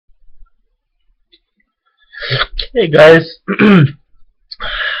Hey guys,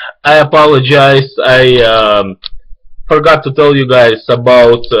 I apologize. I forgot to tell you guys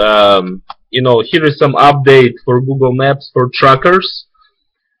about here is some update for Google Maps for truckers.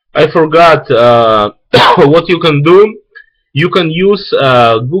 I forgot what you can do. You can use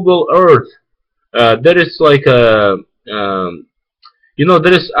Google Earth. There is like a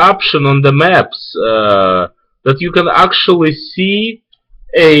there is option on the maps that you can actually see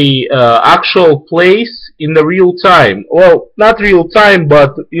a actual place in the real time. Well, not real time,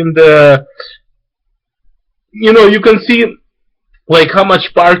 but in the you can see like how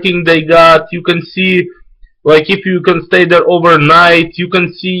much parking they got. You can see like if you can stay there overnight. You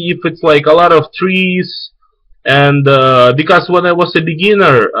can see if it's like a lot of trees. And because when I was a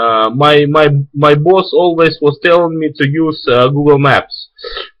beginner, my boss always was telling me to use Google Maps.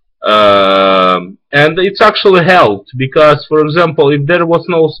 And it's actually helped because, for example, if there was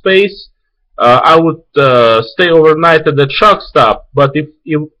no space, I would stay overnight at the truck stop. But if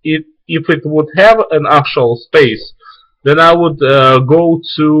it would have an actual space, then I would go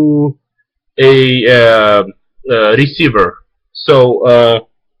to a receiver. So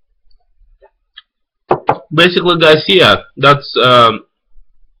basically, guys, yeah, that's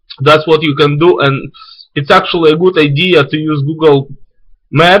what you can do, and it's actually a good idea to use Google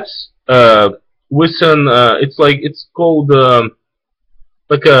Maps with an it's called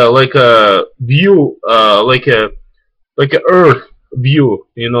like a view, like a Earth view,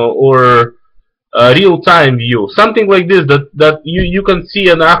 or a real-time view, something like this, that you can see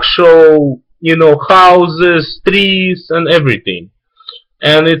an actual houses, trees, and everything.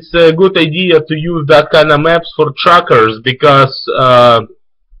 And it's a good idea to use that kind of maps for truckers because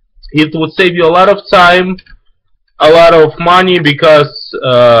it would save you a lot of time, a lot of money, because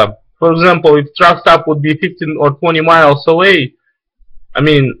for example, if truck stop would be 15 or 20 miles away, I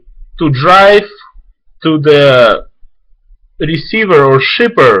mean, to drive to the receiver or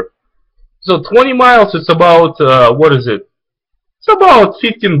shipper, so 20 miles is about what is it? It's about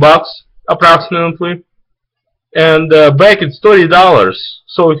 $15 approximately, and back it's $30.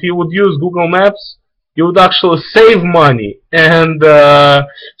 So if you would use Google Maps, you would actually save money and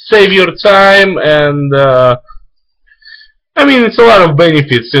save your time, and I mean, it's a lot of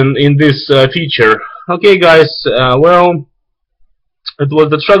benefits in this feature. Okay, guys, well, it was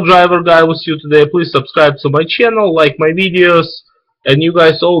the truck driver guy with you today. Please subscribe to my channel, like my videos, and you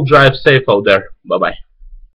guys all drive safe out there. Bye bye.